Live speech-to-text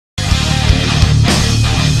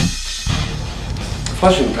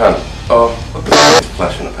Flash in the pan. Oh, what the f is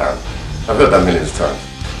flash in the pan? I've heard that millions of times.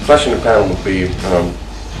 Flash in the pan would be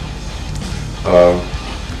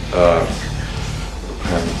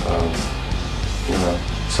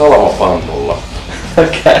salamapannulla.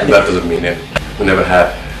 Okay. And that doesn't mean it. We never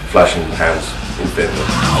had flash in the pans in Finland.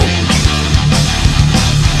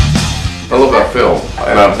 I love that film,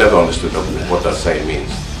 and I've never understood what that saying means.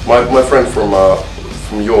 My friend from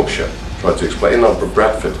Yorkshire tried to explain,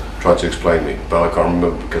 Bradford tried to explain me, but I can't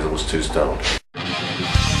remember because I was too stoned.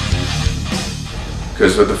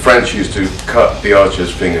 Because the French used to cut the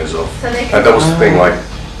archer's fingers off, and that was the thing, like,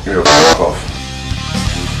 you know, fuck off.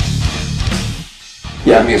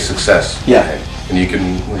 Yeah. It means success. Yeah. Okay? And you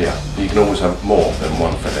can always have more than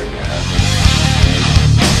one feather in your hat.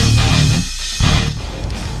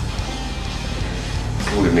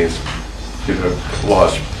 Probably means, you know,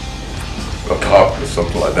 large apartment or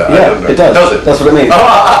something like that. Yeah, I don't know. it does. Does it? That's what it means. I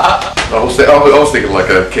was thinking like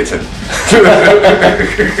a kitten.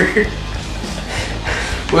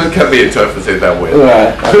 Well, it can be interpreted that way.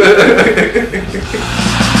 Right.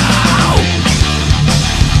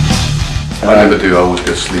 I never do. I always go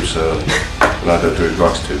to sleep so early, and I don't do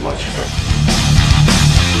drugs too much.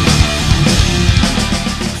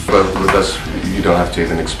 But that's, you don't have to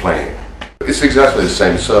even explain it. It's exactly the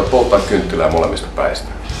same. So polttaa kynttilää molemmista päistä.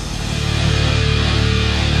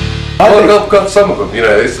 Well, I've got some of them. You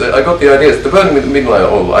know, I got the ideas. The burning midnight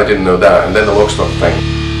oil, I didn't know that, and then the lockstock thing.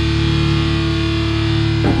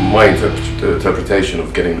 My interpretation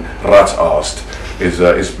of getting rat-arsed is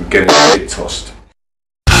getting shit tossed.